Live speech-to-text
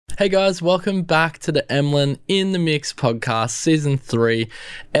Hey guys, welcome back to the Emlyn in the Mix podcast, season 3,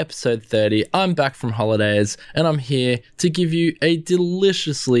 episode 30. I'm back from holidays and I'm here to give you a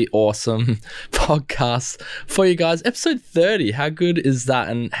deliciously awesome podcast for you guys. Episode 30, how good is that?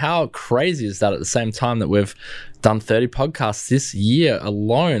 And how crazy is that at the same time that we've done 30 podcasts this year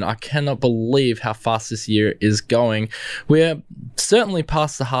alone? I cannot believe how fast this year is going. We're certainly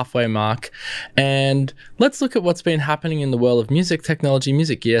past the halfway mark, and let's look at what's been happening in the world of music technology,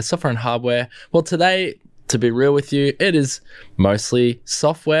 music gear, software and hardware. Well, today, to be real with you, it is mostly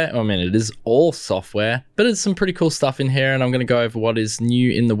software. I mean, it is all software, but it's some pretty cool stuff in here, and I'm going to go over what is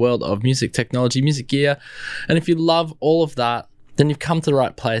new in the world of music technology, music gear. And if you love all of that, then you've come to the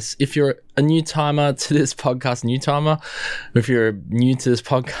right place. If you're a new timer to this podcast, if you're new to this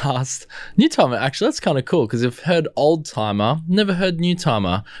podcast, new timer, actually, that's kind of cool because I've heard old timer, never heard new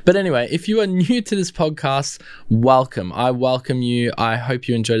timer. But anyway, if you are new to this podcast, welcome. I welcome you. I hope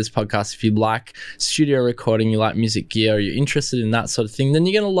you enjoy this podcast. If you like studio recording, you like music gear, or you're interested in that sort of thing, then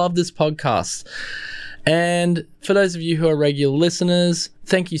you're going to love this podcast. And for those of you who are regular listeners,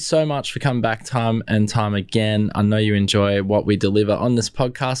 thank you so much for coming back time and time again. I know you enjoy what we deliver on this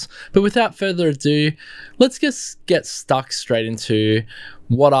podcast. But without further ado, let's just get stuck straight into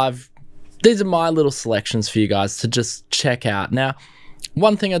these are my little selections for you guys to just check out. Now,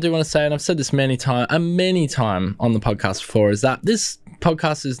 one thing I do want to say, and I've said this many times on the podcast before, is that this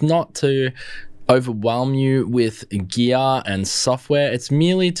podcast is not to overwhelm you with gear and software. It's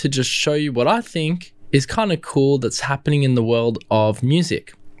merely to just show you what I think is kind of cool that's happening in the world of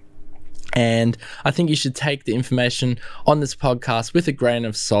music. And I think you should take the information on this podcast with a grain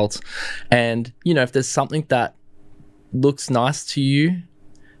of salt. And, you know, if there's something that looks nice to you,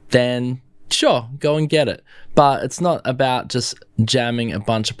 then sure, go and get it. But it's not about just jamming a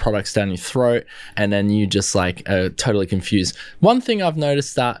bunch of products down your throat and then you just are totally confused. One thing I've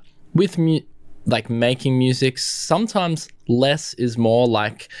noticed that with making music, sometimes less is more.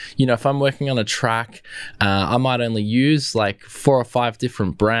 If I'm working on a track, I might only use 4 or 5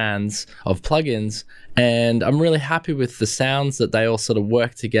 different brands of plugins, and I'm really happy with the sounds that they all sort of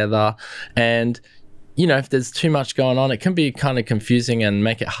work together. And if there's too much going on, it can be kind of confusing and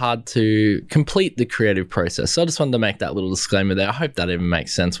make it hard to complete the creative process. So I just wanted to make that little disclaimer there. I hope that even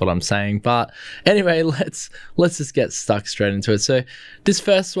makes sense what I'm saying. But anyway, let's just get stuck straight into it. So this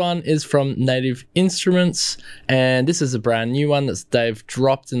first one is from Native Instruments, and this is a brand new one that they've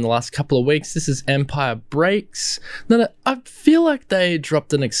dropped in the last couple of weeks. This is Empire Breaks. No, I feel like they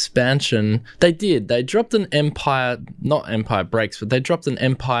dropped an expansion. They did. They dropped an Empire, not Empire Breaks, but they dropped an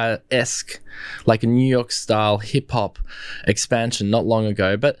Empire-esque, like a New York style hip hop expansion not long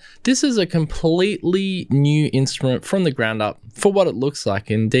ago. But this is a completely new instrument from the ground up for what it looks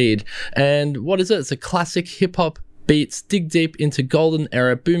like indeed. And what is it? It's a classic hip hop beats, dig deep into golden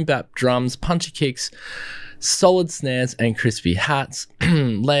era boom bap drums, punchy kicks, solid snares and crispy hats,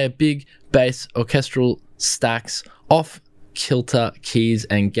 layer big bass orchestral stacks off kilter keys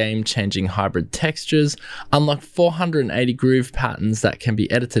and game-changing hybrid textures, unlock 480 groove patterns that can be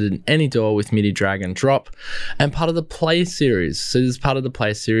edited in any DAW with MIDI drag and drop, and part of the Play series. So this is part of the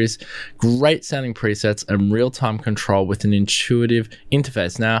Play series. Great sounding presets and real-time control with an intuitive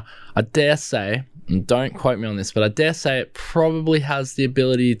interface. Now, I dare say, and don't quote me on this, but I dare say it probably has the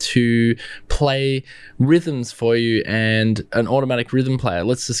ability to play rhythms for you and an automatic rhythm player.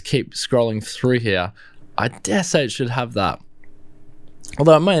 Let's just keep scrolling through here. I dare say it should have that.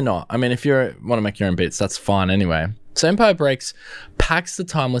 Although it may not. I mean, if you want to make your own beats, that's fine anyway. So Empire Breaks packs the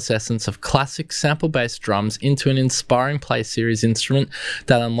timeless essence of classic sample-based drums into an inspiring Play series instrument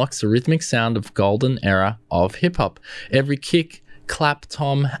that unlocks the rhythmic sound of golden era of hip-hop. Every kick, clap,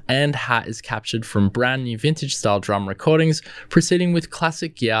 tom, and hat is captured from brand new vintage style drum recordings, proceeding with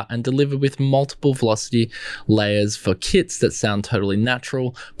classic gear and delivered with multiple velocity layers for kits that sound totally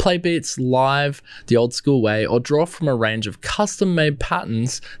natural. Play beats live the old school way or draw from a range of custom made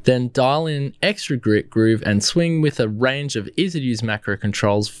patterns, then dial in extra grit, groove, and swing with a range of easy to use macro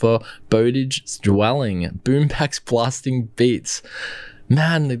controls for bodage dwelling, boom packs blasting beats.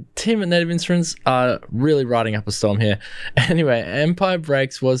 Man, the team at Native Instruments are really riding up a storm here. Anyway, Empire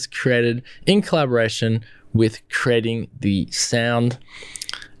Breaks was created in collaboration with Creating the Sound.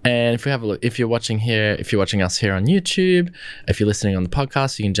 And if we have a look, if you're watching us here on YouTube, if you're listening on the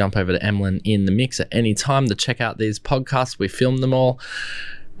podcast, you can jump over to Emlyn in the Mix at any time to check out these podcasts. We filmed them all.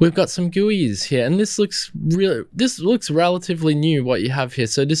 We've got some GUIs here, and this looks relatively new, what you have here.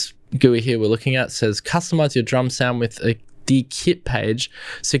 So this GUI here we're looking at says customize your drum sound with the kit page,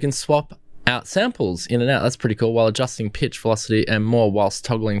 so you can swap out samples in and out. That's pretty cool, while adjusting pitch, velocity, and more whilst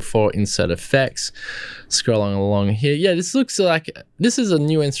toggling for insert effects. Scrolling along here. Yeah, this looks like this is a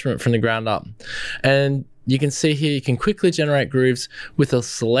new instrument from the ground up. And you can see here, you can quickly generate grooves with a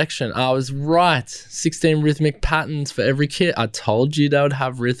selection. I was right. 16 rhythmic patterns for every kit. I told you they would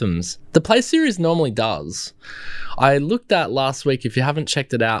have rhythms. The Play series normally does. I looked at last week, if you haven't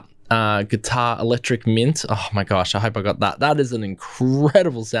checked it out, Guitar Electric Mint. Oh my gosh, I hope I got that. That is an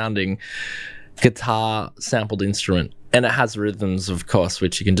incredible sounding guitar sampled instrument. And it has rhythms, of course,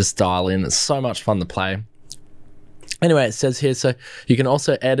 which you can just dial in. It's so much fun to play. Anyway, it says here, so you can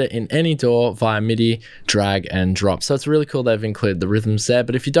also edit in any DAW via MIDI, drag and drop. So it's really cool they've included the rhythms there.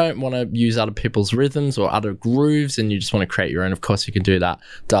 But if you don't want to use other people's rhythms or other grooves and you just want to create your own, of course you can do that.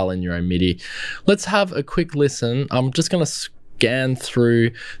 Dial in your own MIDI. Let's have a quick listen. I'm just going to scan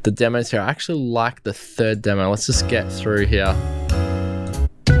through the demos here. I actually like the third demo. Let's just get through here.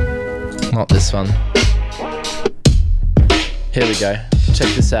 Not this one. Here we go.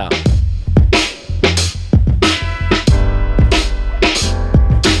 Check this out.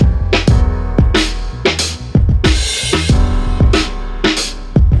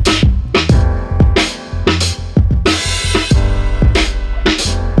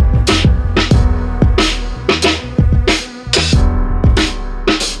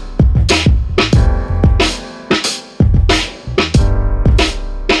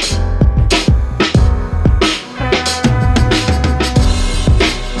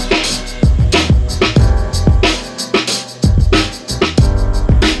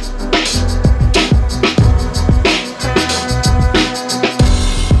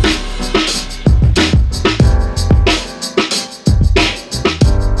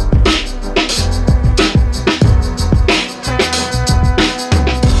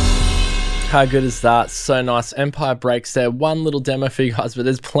 How good is that? So nice. Empire Breaks there. One little demo for you guys, but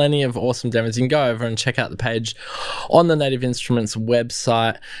there's plenty of awesome demos. You can go over and check out the page on the Native Instruments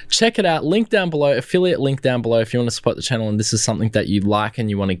website. Check it out. Link down below. Affiliate link down below if you want to support the channel and this is something that you like and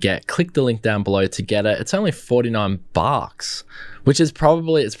you want to get. Click the link down below to get it. It's only 49 bucks. Which is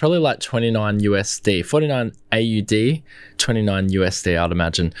probably, it's probably like 29 USD, 49 AUD, 29 USD, I'd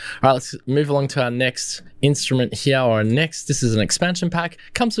imagine. All right, let's move along to our next instrument here, or next, this is an expansion pack.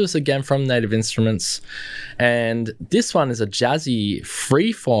 Comes to us again from Native Instruments. And this one is a jazzy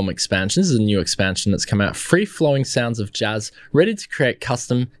freeform expansion. This is a new expansion that's come out. Free-flowing sounds of jazz, ready to create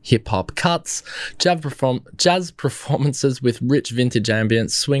custom hip-hop cuts. Jazz performances with rich vintage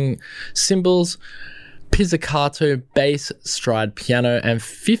ambience, swing cymbals, pizzicato, bass, stride, piano, and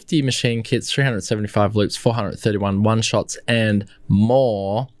 50 machine kits, 375 loops, 431 one-shots, and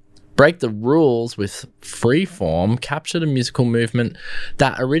more. Break the rules with freeform, capture the musical movement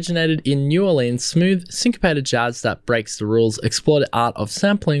that originated in New Orleans, smooth, syncopated jazz that breaks the rules, explore the art of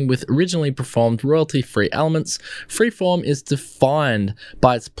sampling with originally performed royalty-free elements. Freeform is defined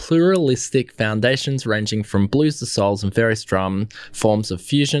by its pluralistic foundations ranging from blues to souls and various drum forms of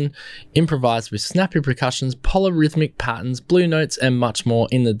fusion, improvised with snappy percussions, polyrhythmic patterns, blue notes, and much more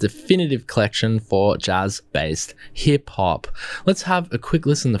in the definitive collection for jazz-based hip-hop. Let's have a quick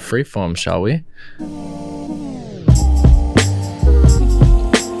listen to Freeform, shall we?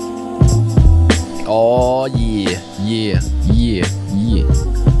 Oh yeah, yeah, yeah, yeah.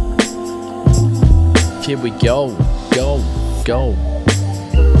 Here we go, go, go.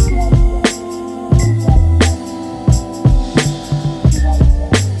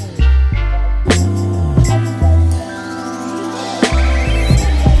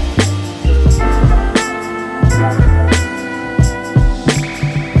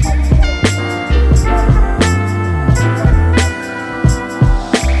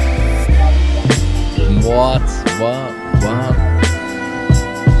 What?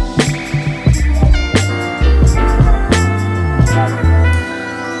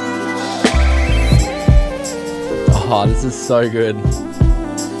 Oh, this is so good.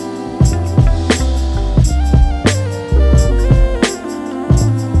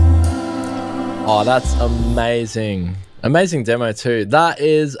 Oh, that's amazing. Amazing demo too. That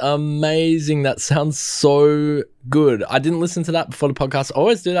is amazing. That sounds so good. I didn't listen to that before the podcast. I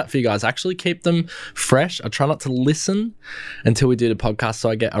always do that for you guys. I actually keep them fresh. I try not to listen until we do the podcast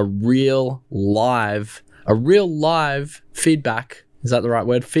so I get a real live feedback. Is that the right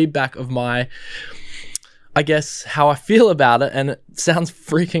word? Feedback of my, I guess, how I feel about it. And it sounds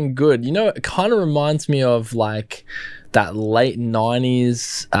freaking good. You know, it kind of reminds me of like that late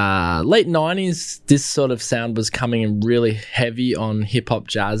 90s, this sort of sound was coming in really heavy on hip hop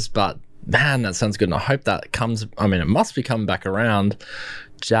jazz, but man, that sounds good. And I hope that comes, I mean, it must be coming back around.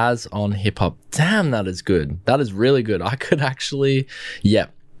 Jazz on hip hop. Damn, that is good. That is really good. I could actually, yeah,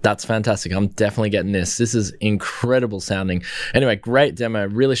 That's fantastic. I'm definitely getting this. This is incredible sounding. Anyway, great demo.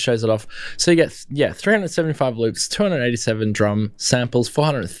 Really shows it off. So you get, yeah, 375 loops, 287 drum samples,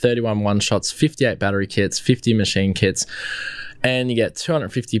 431 one-shots, 58 battery kits, 50 machine kits, and you get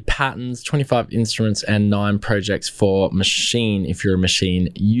 250 patterns, 25 instruments, and 9 projects for machine if you're a machine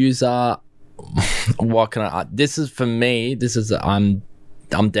user. What can I... This is, for me, this is...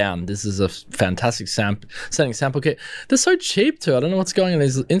 I'm down. This is a fantastic setting sample kit. They're so cheap too. I don't know what's going on.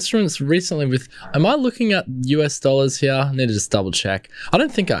 These instruments recently with... Am I looking at US dollars here? I need to just double check. I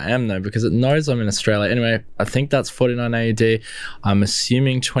don't think I am though, because it knows I'm in Australia. Anyway, I think that's 49 AUD. I'm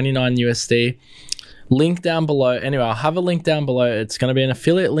assuming 29 USD. Link down below. Anyway, I'll have a link down below. It's going to be an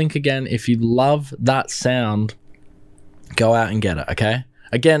affiliate link again. If you love that sound, go out and get it, okay?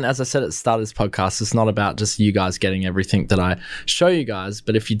 Again, as I said at the start of this podcast, it's not about just you guys getting everything that I show you guys,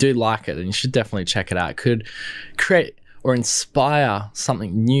 but if you do like it, then you should definitely check it out. It could create or inspire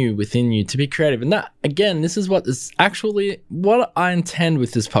something new within you to be creative. And that, again, this is what is actually what I intend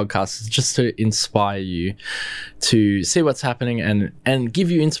with this podcast, is just to inspire you to see what's happening and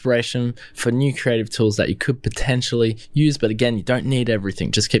give you inspiration for new creative tools that you could potentially use. But again, you don't need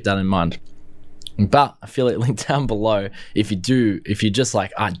everything. Just keep that in mind. But affiliate link down below if you're just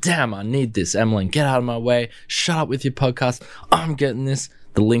like, damn, I need this, Emlyn, get out of my way, shut up with your podcast, I'm getting this.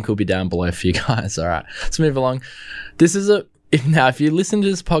 The link will be down below for you guys. All right, let's move along. Now, if you listen to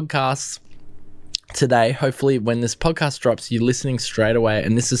this podcast today, hopefully when this podcast drops, you're listening straight away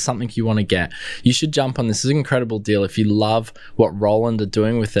and this is something you want to get. You should jump on this. This is an incredible deal. If you love what Roland are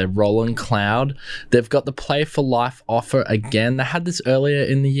doing with their Roland Cloud, they've got the Play for Life offer again. They had this earlier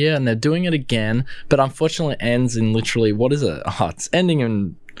in the year and they're doing it again, but unfortunately it ends in literally, what is it? It's ending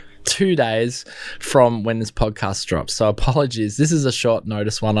in 2 days from when this podcast drops. So apologies. This is a short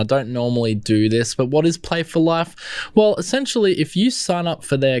notice one. I don't normally do this, but what is Play for Life? Well, essentially, if you sign up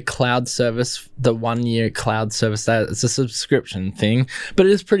for their cloud service, the 1 year cloud service, it's a subscription thing, but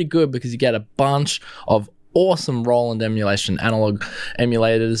it is pretty good because you get a bunch of awesome Roland emulation analog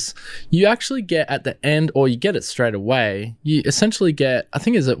emulators. You actually get at the end, or you get it straight away, you essentially get, I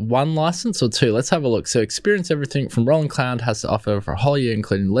think, is it 1 license or 2? Let's have a look. So experience everything from Roland Cloud has to offer for a whole year,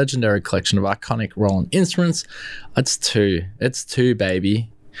 including a legendary collection of iconic Roland instruments. It's 2. It's 2,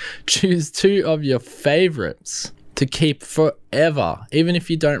 baby. Choose 2 of your favorites to keep forever, even if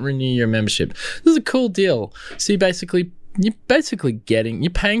you don't renew your membership. This is a cool deal. So you're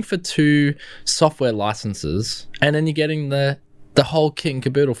paying for 2 software licenses and then you're getting the whole kit and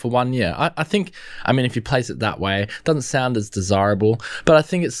caboodle for 1 year. I think, I mean, if you place it that way, it doesn't sound as desirable, but I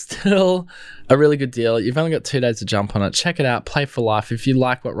think it's still a really good deal. You've only got 2 days to jump on it. Check it out. Play for Life. If you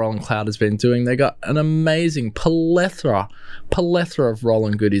like what Roland Cloud has been doing, they got an amazing plethora of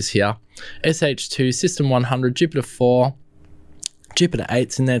Roland goodies here. SH2, System 100, Jupiter 4, Jupiter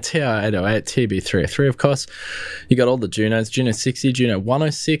 8's in there, TR-808, TB303, of course. You got all the Junos, Juno 60, Juno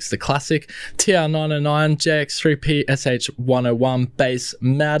 106, the classic, TR-909, JX3P, SH-101, Bass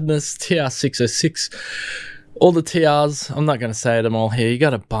Madness, TR-606, all the TRs. I'm not going to say them all here. You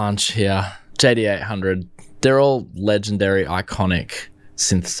got a bunch here. JD-800. They're all legendary, iconic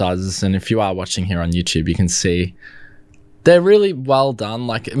synthesizers. And if you are watching here on YouTube, you can see they're really well done.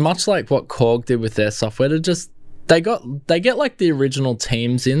 Like, much like what Korg did with their software, they get like the original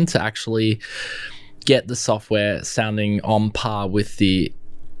teams in to actually get the software sounding on par with the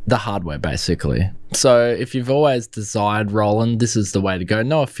hardware, basically. So if you've always desired Roland, this is the way to go.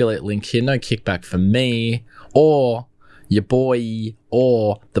 No affiliate link here, no kickback for me or your boy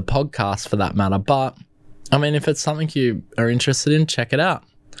or the podcast for that matter. But I mean, if it's something you are interested in, check it out.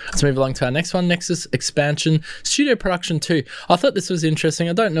 Let's move along to our next one, Nexus Expansion Studio Production 2. I thought this was interesting.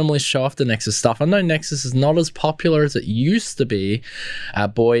 I don't normally show off the Nexus stuff. I know Nexus is not as popular as it used to be,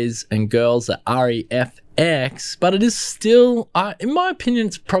 boys and girls at REFX, but it is still, in my opinion,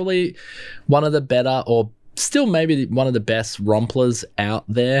 it's probably one of the better, or still maybe one of the best romplers out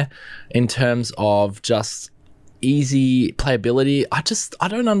there in terms of just easy playability. I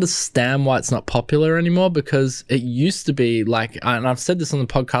don't understand why it's not popular anymore, because it used to be like, and I've said this on the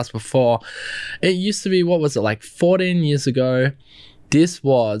podcast before, it used to be, what was it, like 14 years ago, this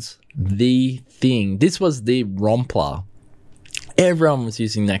was the thing. This was the rompler. Everyone was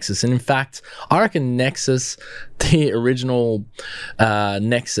using Nexus, and in fact, I reckon Nexus, the original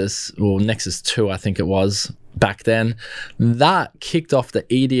Nexus, or Nexus 2, I think it was back then, that kicked off the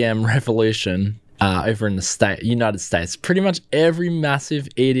EDM revolution over in the United States. Pretty much every massive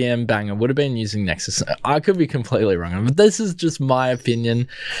EDM banger would have been using Nexus. I could be completely wrong, but this is just my opinion.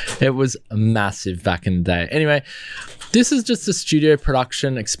 It was massive back in the day. Anyway, this is just a studio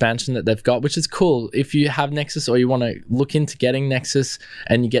production expansion that they've got, which is cool. If you have Nexus or you want to look into getting Nexus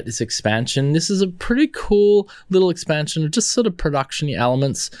and you get this expansion, this is a pretty cool little expansion of just sort of production-y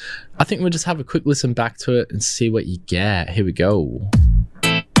elements. I think we'll just have a quick listen back to it and see what you get. Here we go.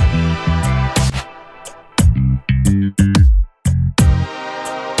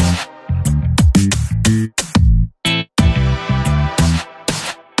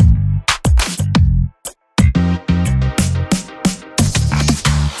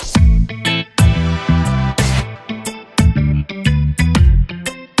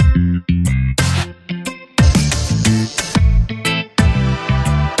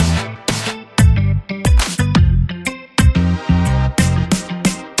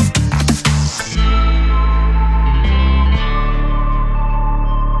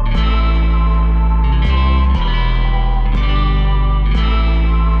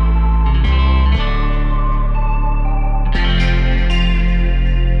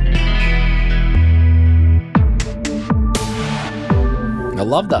 I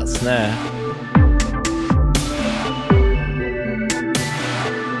love that snare.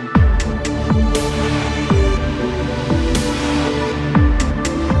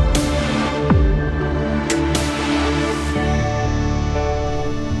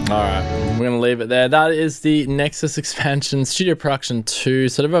 Alright, we're going to leave it there. That is the Nexus expansion, Studio Production 2.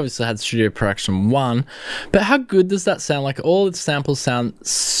 So they've obviously had Studio Production 1. But how good does that sound? Like, all its samples sound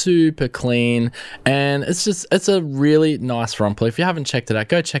super clean. And it's a really nice romper. If you haven't checked it out,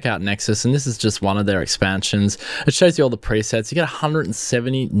 go check out Nexus. And this is just one of their expansions. It shows you all the presets. You get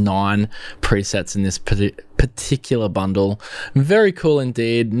 179 presets in this particular bundle. Very cool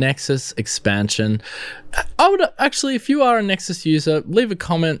indeed. Nexus expansion. I would actually, if you are a Nexus user, leave a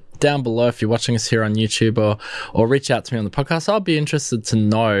comment down below if you're watching us here on YouTube, or reach out to me on the podcast. I'll be interested to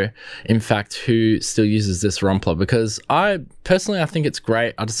know, in fact, who still uses this rompler, because I think it's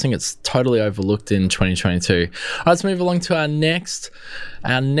great. I just think it's totally overlooked in 2022. All right, let's move along to our next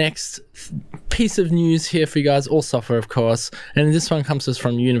piece of news here for you guys, all software, of course. And this one comes to us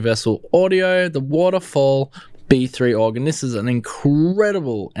from Universal Audio, the Waterfall B3 Organ. This is an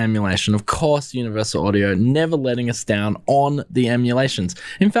incredible emulation. Of course, Universal Audio never letting us down on the emulations.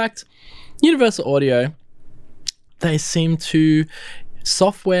 In fact, Universal Audio, they seem to,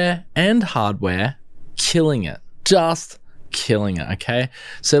 software and hardware, killing it. Just killing it, okay?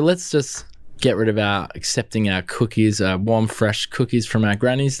 So let's just get rid of accepting our cookies, warm, fresh cookies from our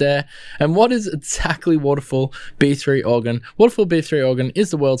grannies there. And what is exactly Waterfall B3 Organ? Waterfall B3 Organ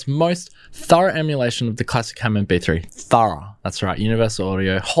is the world's most thorough emulation of the classic Hammond B3. Thorough, that's right, Universal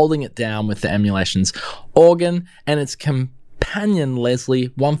Audio holding it down with the emulations. Organ and its companion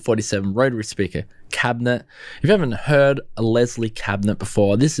Leslie 147 rotary speaker cabinet. If you haven't heard a Leslie cabinet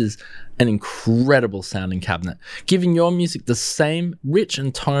before, this is an incredible sounding cabinet, giving your music the same rich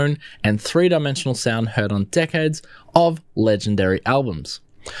and tone and three-dimensional sound heard on decades of legendary albums.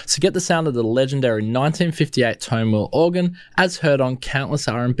 So get the sound of the legendary 1958 tone wheel organ as heard on countless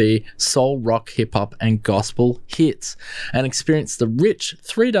R&B, soul, rock, hip-hop and gospel hits, and experience the rich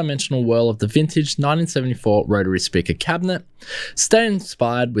three-dimensional whirl of the vintage 1974 rotary speaker cabinet. Stay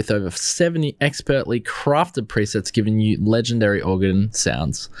inspired with over 70 expertly crafted presets giving you legendary organ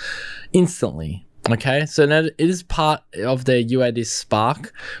sounds instantly. Okay, so now it is part of their UAD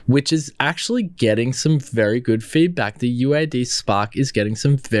Spark, which is actually getting some very good feedback. The UAD Spark is getting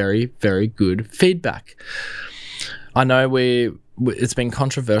some very, very good feedback. I know it's been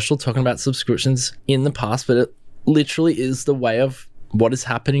controversial talking about subscriptions in the past, but it literally is the way of what is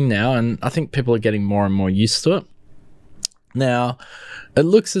happening now, and I think people are getting more and more used to it. Now, it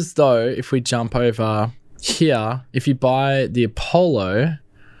looks as though if we jump over here, if you buy the Apollo,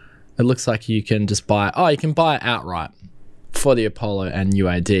 it looks like you can just buy, you can buy it outright for the Apollo and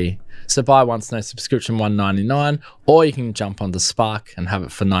UAD. So buy once, no subscription, $199, or you can jump onto Spark and have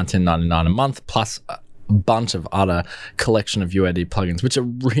it for $19.99 a month, plus a bunch of other collection of UAD plugins, which are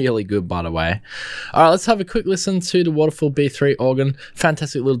really good, by the way. All right, let's have a quick listen to the Waterfall B3 Organ.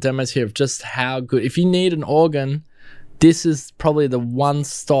 Fantastic little demos here of just how good. If you need an organ, this is probably the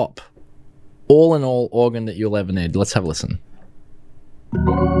one-stop, all-in-all organ that you'll ever need. Let's have a listen.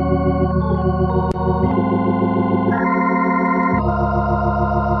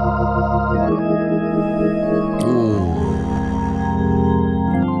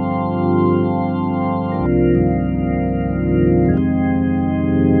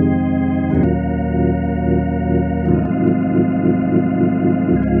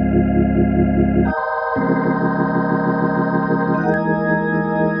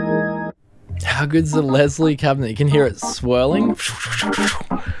 how good's the Leslie cabinet? You can hear it swirling.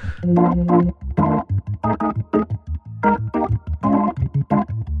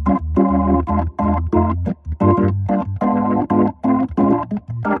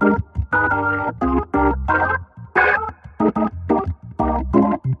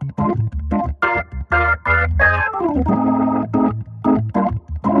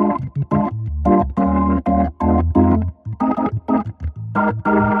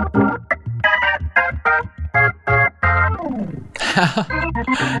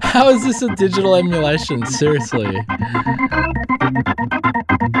 How is this a digital emulation? Seriously.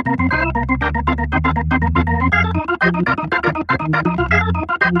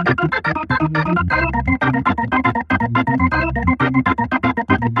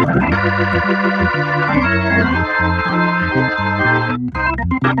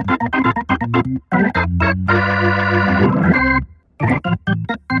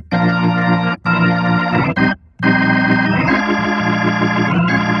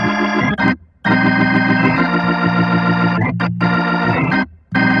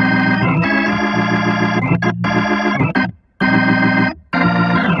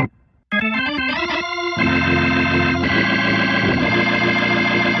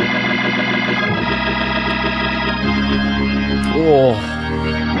 Oh.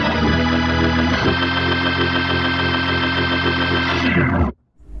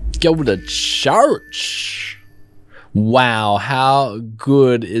 Go to church. Wow, how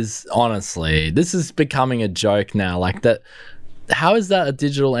good is, honestly, this is becoming a joke now. Like that, how is that a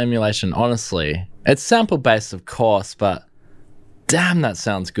digital emulation? Honestly, it's sample based, of course, but damn, that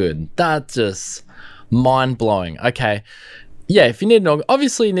sounds good. That just mind blowing. Okay. Yeah, if you need an organ,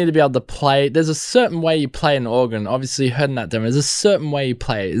 obviously you need to be able to play. There's a certain way you play an organ. Obviously you heard in that demo, there's a certain way you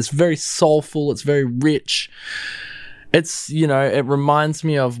play it. It's very soulful, it's very rich. It's, you know, it reminds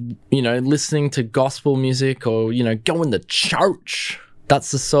me of, you know, listening to gospel music or, you know, going to church.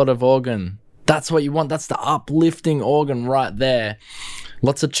 That's the sort of organ. That's what you want. That's the uplifting organ right there.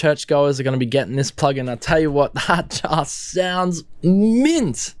 Lots of churchgoers are going to be getting this plugin. I tell you what, that just sounds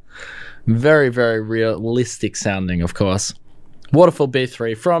mint. Very, very realistic sounding, of course. Waterfall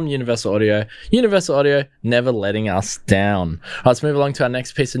B3 from Universal Audio. Universal Audio never letting us down. All right, let's move along to our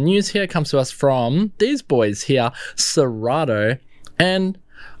next piece of news here. It comes to us from these boys here, Serato. And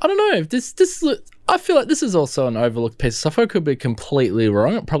I don't know if this I feel like this is also an overlooked piece of software. I could be completely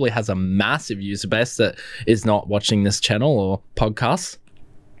wrong. It probably has a massive user base that is not watching this channel or podcast.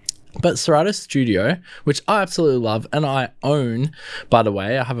 But Serato Studio, which I absolutely love and I own, by the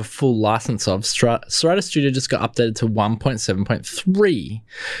way, I have a full license of, Serato Studio just got updated to 1.7.3.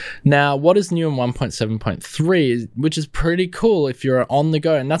 Now, what is new in 1.7.3, which is pretty cool if you're on the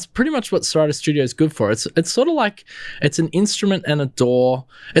go, and that's pretty much what Serato Studio is good for. It's sort of like, it's an instrument and a DAW.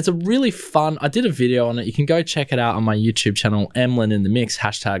 It's a really fun, I did a video on it. You can go check it out on my YouTube channel, Emlyn in the Mix,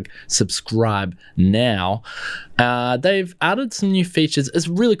 #subscribe now. They've added some new features. It's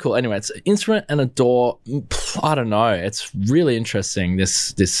really cool. Anyway, it's an instrument and a DAW. I don't know. It's really interesting,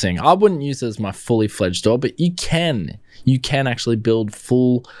 this thing. I wouldn't use it as my fully fledged DAW, but you can. You can actually build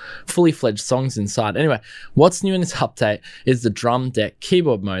fully fledged songs inside. Anyway, what's new in this update is the drum deck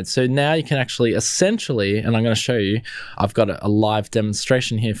keyboard mode. So now you can actually essentially, and I'm going to show you, I've got a live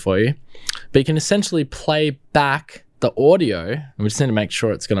demonstration here for you, but you can essentially play back the audio. And we just need to make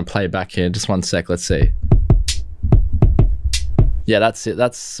sure it's going to play back here. Just one sec. Let's see. Yeah, that's it.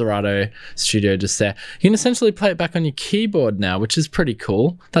 That's Serato Studio just there. You can essentially play it back on your keyboard now, which is pretty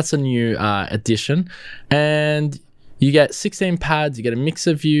cool. That's a new addition. And you get 16 pads, you get a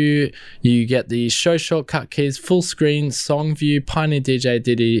mixer view, you get the show shortcut keys, full screen, song view, Pioneer DJ,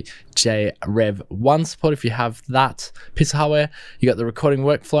 DJ Rev 1 support if you have that piece of hardware. You got the recording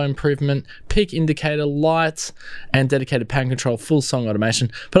workflow improvement, peak indicator, light, and dedicated pan control, full song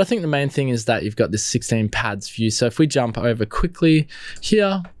automation. But I think the main thing is that you've got this 16 pads view. So if we jump over quickly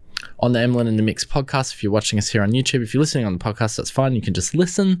here, on the Emlyn in the Mix podcast, if you're watching us here on YouTube, if you're listening on the podcast, that's fine. You can just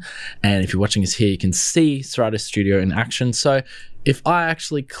listen. And if you're watching us here, you can see Serato Studio in action. So if I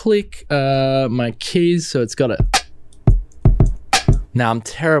actually click my keys, so it's got it. Now, I'm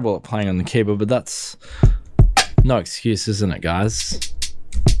terrible at playing on the keyboard, but that's no excuse, isn't it, guys?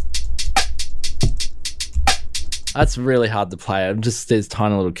 That's really hard to play. Just these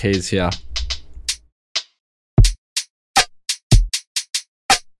tiny little keys here.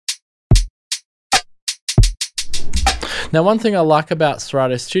 Now, one thing I like about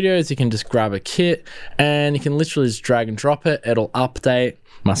Serato Studio is you can just grab a kit and you can literally just drag and drop it. It'll update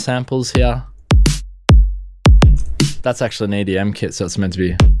my samples here. That's actually an EDM kit, so it's meant to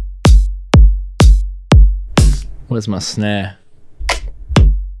be. Where's my snare?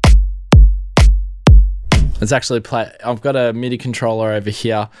 It's actually I've got a MIDI controller over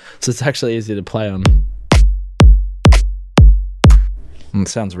here, so it's actually easy to play on. And it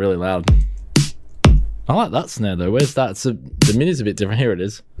sounds really loud. I like that snare though. Where's that? So the MIDI's a bit different. Here it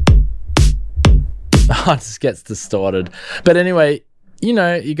is. Oh, it just gets distorted. But anyway, you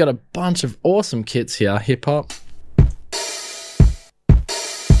know, you got a bunch of awesome kits here. Hip hop.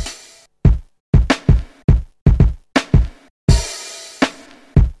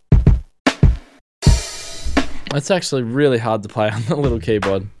 It's actually really hard to play on the little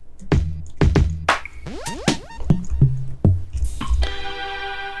keyboard.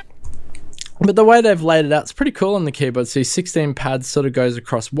 But the way they've laid it out, it's pretty cool on the keyboard. So 16 pads sort of goes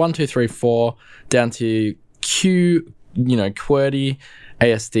across 1, 2, 3, 4 down to Q, you know, QWERTY,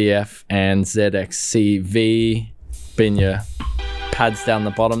 ASDF, and ZXCV being your pads down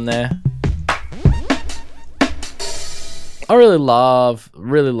the bottom there. I really love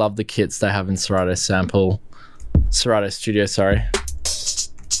the kits they have in Serato Studio, sorry.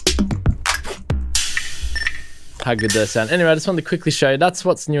 How good they sound. Anyway, I just wanted to quickly show you that's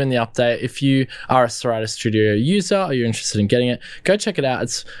what's new in the update. If you are a Serato Studio user or you're interested in getting it, go check it out.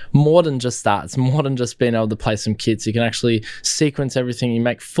 It's more than just that. It's more than just being able to play some kits. You can actually sequence everything. You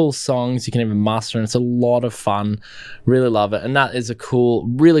make full songs. You can even master, and it's a lot of fun. Really love it. And that is a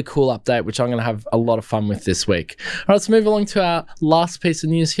really cool update, which I'm going to have a lot of fun with this week. All right, let's move along to our last piece of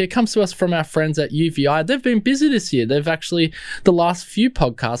news here. It comes to us from our friends at UVI. They've been busy this year. They've actually, the last few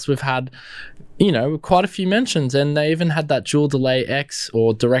podcasts we've had, you know, quite a few mentions, and they even had that dual delay X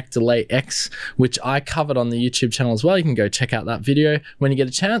or direct delay X, which I covered on the YouTube channel as well. You can go check out that video when you get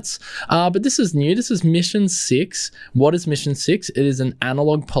a chance. But this is new. This is Mission 6. What is Mission 6? It is an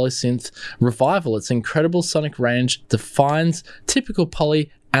analog polysynth revival. Its incredible sonic range defines typical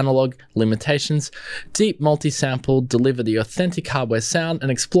poly analog limitations. Deep multi-sample, deliver the authentic hardware sound,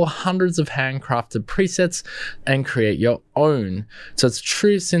 and explore hundreds of handcrafted presets and create your own. So it's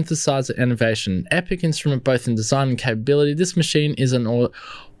true synthesizer innovation, epic instrument both in design and capability. This machine is an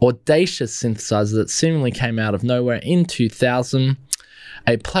audacious synthesizer that seemingly came out of nowhere in 2000.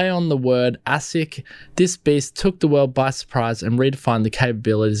 A play on the word ASIC, this beast took the world by surprise and redefined the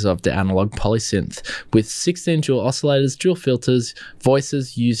capabilities of the analog polysynth. With 16 dual oscillators, dual filters,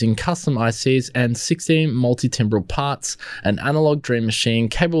 voices using custom ICs, and 16 multi-timbral parts, an analog dream machine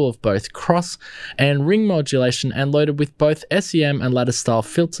capable of both cross and ring modulation and loaded with both SEM and ladder style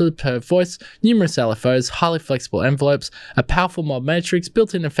filter per voice, numerous LFOs, highly flexible envelopes, a powerful mod matrix,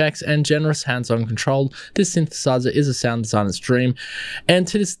 built-in effects, and generous hands-on control. This synthesizer is a sound designer's dream, and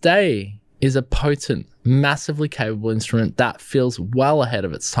to this day is a potent, massively capable instrument that feels well ahead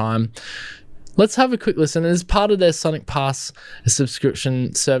of its time. Let's have a quick listen. As part of their Sonic Pass, a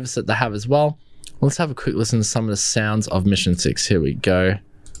subscription service that they have as well, let's have a quick listen to some of the sounds of Mission 6. Here we go. I'm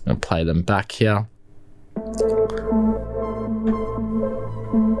going to play them back here.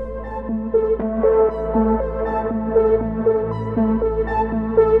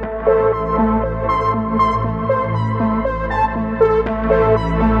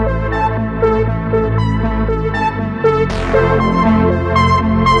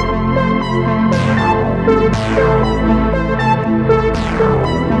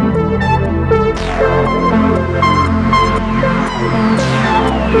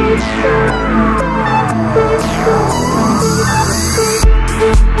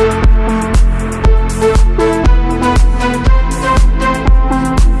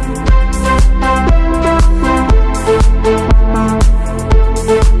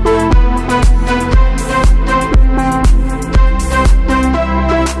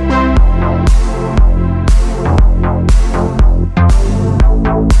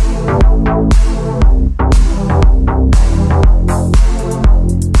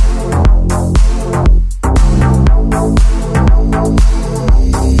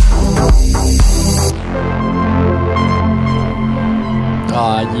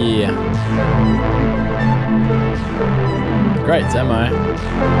 Yeah. Great demo.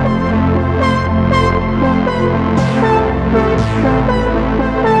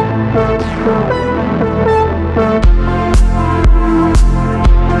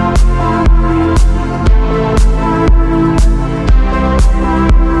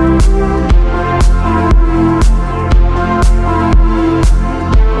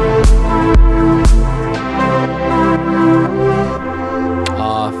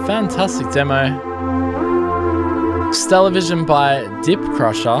 Fantastic demo. Stellar Vision by Dip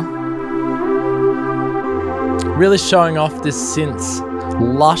Crusher. Really showing off this synth's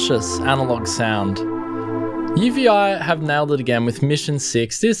luscious analog sound. UVI have nailed it again with Mission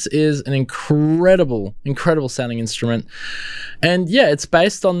 6. This is an incredible sounding instrument. And yeah, it's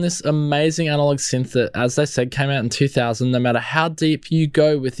based on this amazing analog synth that, as they said, came out in 2000. No matter how deep you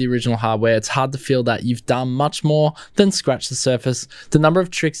go with the original hardware, it's hard to feel that you've done much more than scratch the surface. The number of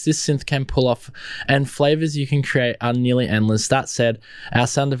tricks this synth can pull off and flavors you can create are nearly endless. That said, our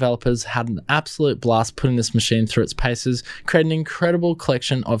sound developers had an absolute blast putting this machine through its paces, creating an incredible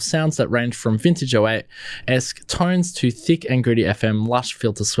collection of sounds that range from vintage 08-esque tones to thick and gritty FM, lush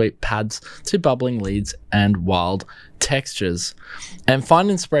filter sweep pads to bubbling leads and wild textures. And find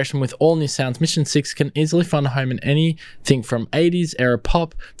inspiration with all new sounds. Mission 6 can easily find a home in anything from 80s era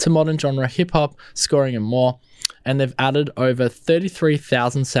pop to modern genre hip-hop, scoring and more. And they've added over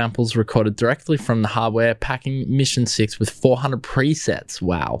 33,000 samples recorded directly from the hardware, packing Mission 6 with 400 presets,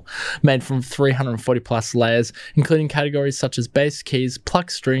 wow, made from 340 plus layers, including categories such as bass, keys, pluck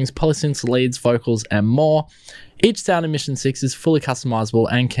strings, polysynths, leads, vocals, and more. Each sound in Mission 6 is fully customizable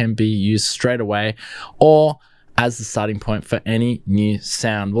and can be used straight away or as the starting point for any new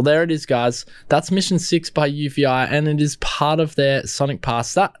sound. Well, there it is, guys. That's Mission 6 by UVI, and it is part of their Sonic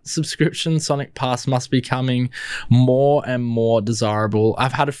Pass. That subscription Sonic Pass must be coming more and more desirable.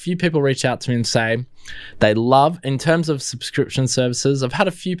 I've had a few people reach out to me and say they love, in terms of subscription services, I've had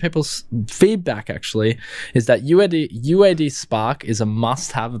a few people's feedback actually, is that UAD Spark is a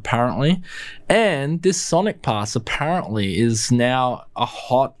must-have apparently, and this Sonic Pass apparently is now a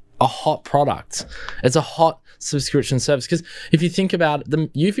hot product. It's a hot subscription service, because if you think about it, the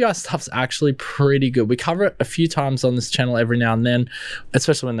UVI stuff's actually pretty good. We cover it a few times on this channel every now and then,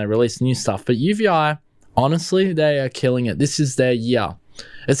 especially when they release new stuff. But UVI, honestly, they are killing it. This is their year.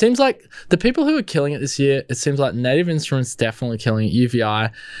 It seems like the people who are killing it this year, it seems like Native Instruments definitely killing it, UVI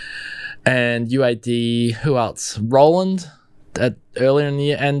and UAD, who else? Roland earlier in the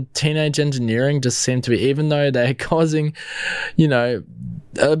year, and Teenage Engineering just seem to be, even though they're causing, you know,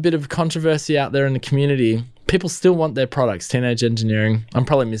 a bit of controversy out there in the community, people still want their products. Teenage Engineering, I'm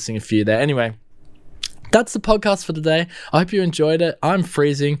probably missing a few there. Anyway, that's the podcast for today. I hope you enjoyed it. I'm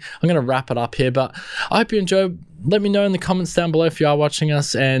freezing. I'm going to wrap it up here, but I hope you enjoyed. Let me know in the comments down below if you are watching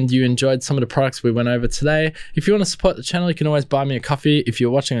us and you enjoyed some of the products we went over today. If you want to support the channel, you can always buy me a coffee. If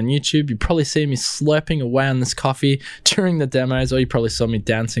you're watching on YouTube, you probably see me slurping away on this coffee during the demos, or you probably saw me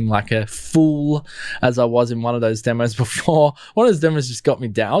dancing like a fool as I was in one of those demos before. One of those demos just got me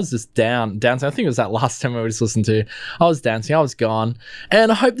down. I was just dancing. I think it was that last demo we just listened to. I was dancing. I was gone.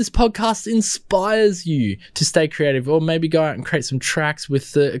 And I hope this podcast inspires you to stay creative, or maybe go out and create some tracks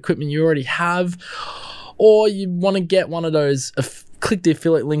with the equipment you already have. Or you want to get one of those, click the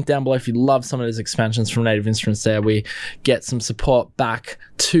affiliate link down below if you love some of those expansions from Native Instruments there. We get some support back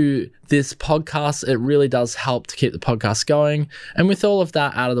to this podcast. It really does help to keep the podcast going. And with all of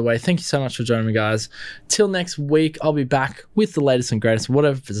that out of the way, thank you so much for joining me, guys. Till next week, I'll be back with the latest and greatest.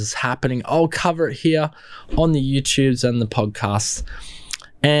 Whatever is happening, I'll cover it here on the YouTubes and the podcasts.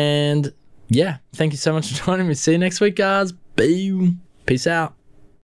 And yeah, thank you so much for joining me. See you next week, guys. Boom. Peace out.